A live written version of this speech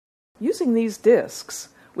using these discs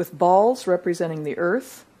with balls representing the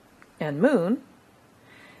Earth and Moon,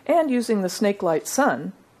 and using the snake-like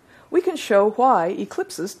sun, we can show why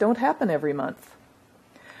eclipses don't happen every month.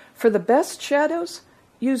 For the best shadows,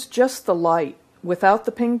 use just the light without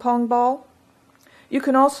the ping-pong ball. You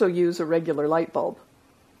can also use a regular light bulb.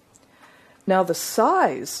 Now the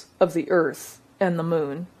size of the Earth and the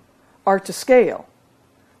Moon are to scale,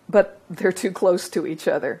 but they're too close to each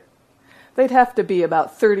other. They'd have to be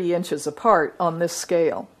about 30 inches apart on this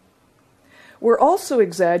scale. We're also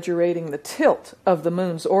exaggerating the tilt of the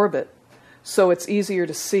Moon's orbit, so it's easier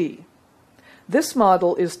to see. This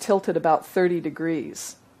model is tilted about 30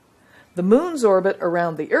 degrees. The Moon's orbit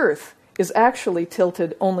around the Earth is actually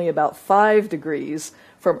tilted only about 5 degrees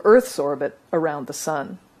from Earth's orbit around the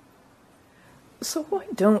Sun. So why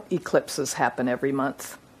don't eclipses happen every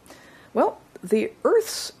month? Well, the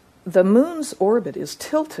Moon's orbit is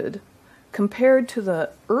tilted compared to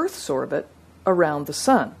the Earth's orbit around the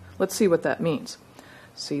Sun. Let's see what that means.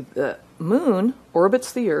 See, the Moon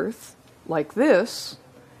orbits the Earth like this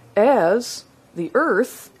as the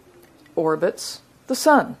Earth orbits the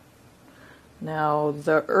Sun. Now,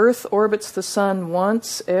 the Earth orbits the Sun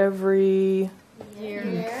once every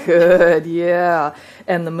year. Good, yeah.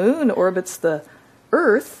 And the Moon orbits the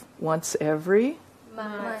Earth once every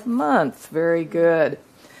month. Very good.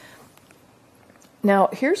 Now,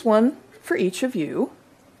 here's one for each of you.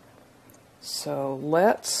 So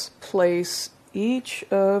let's place each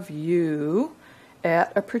of you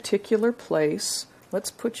at a particular place. Let's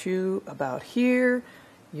put you about here,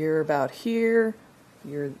 you're about here,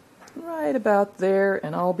 you're right about there,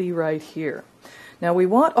 and I'll be right here. Now we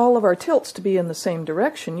want all of our tilts to be in the same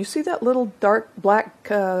direction. You see that little dark black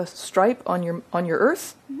stripe on your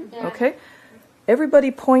Earth? Yeah. Okay. Everybody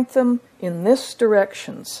point them in this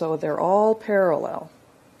direction so they're all parallel.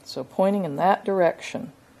 So pointing in that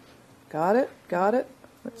direction. Got it? Got it?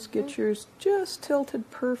 Let's get yours just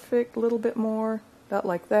tilted perfect, a little bit more, about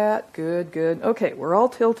like that. Good, good. Okay, we're all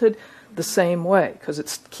tilted the same way because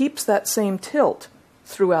it keeps that same tilt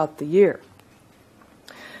throughout the year.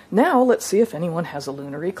 Now let's see if anyone has a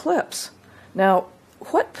lunar eclipse. Now,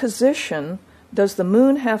 what position does the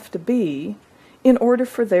Moon have to be in order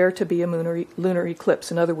for there to be a lunar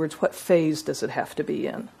eclipse? In other words, what phase does it have to be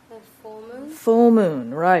in? The full moon? Full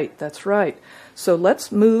moon, right, that's right. So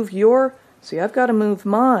let's move see, I've got to move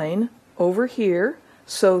mine over here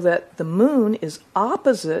so that the Moon is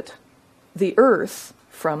opposite the Earth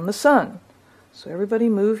from the Sun. So everybody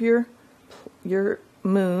move your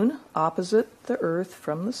Moon opposite the Earth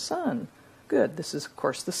from the Sun. Good. This is, of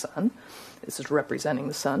course, the Sun. This is representing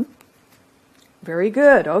the Sun. Very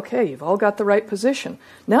good. Okay, you've all got the right position.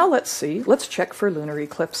 Now let's check for lunar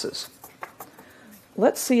eclipses.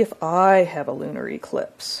 Let's see if I have a lunar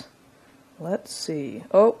eclipse. Let's see.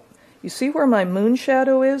 Oh, you see where my moon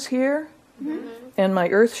shadow is here? Mm-hmm. And my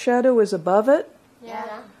Earth shadow is above it?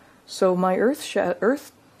 Yeah. So my Earth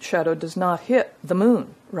shadow does not hit the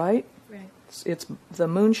Moon, right? It's the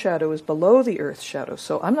Moon shadow is below the Earth shadow,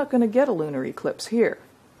 so I'm not going to get a lunar eclipse here.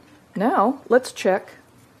 Now, let's check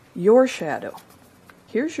your shadow.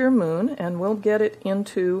 Here's your Moon, and we'll get it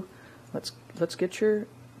into, let's get your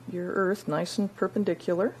Earth nice and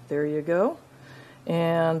perpendicular. There you go.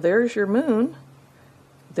 And there's your Moon.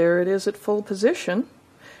 There it is at full position.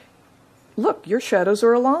 Look, your shadows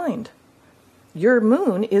are aligned. Your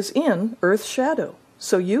Moon is in Earth's shadow.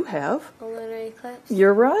 So you have a lunar eclipse.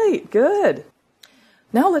 You're right. Good.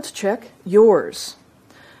 Now let's check yours.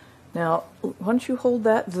 Now, why don't you hold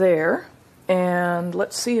that there, and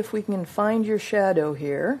let's see if we can find your shadow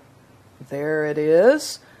here. There it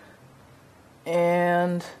is.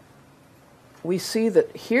 And we see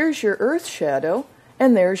that here's your Earth shadow,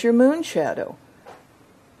 and there's your Moon shadow.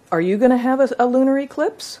 Are you going to have a lunar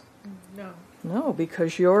eclipse? No. No,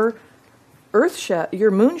 because your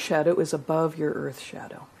Moon shadow is above your Earth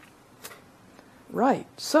shadow. Right.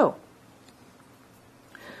 So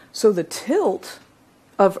the tilt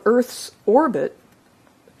of Earth's orbit,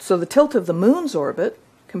 so the tilt of the Moon's orbit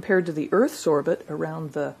compared to the Earth's orbit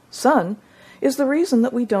around the Sun is the reason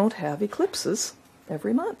that we don't have eclipses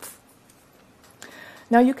every month.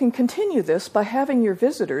 Now you can continue this by having your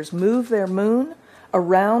visitors move their Moon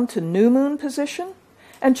around to new Moon position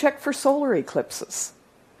and check for solar eclipses.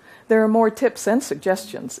 There are more tips and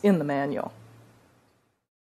suggestions in the manual.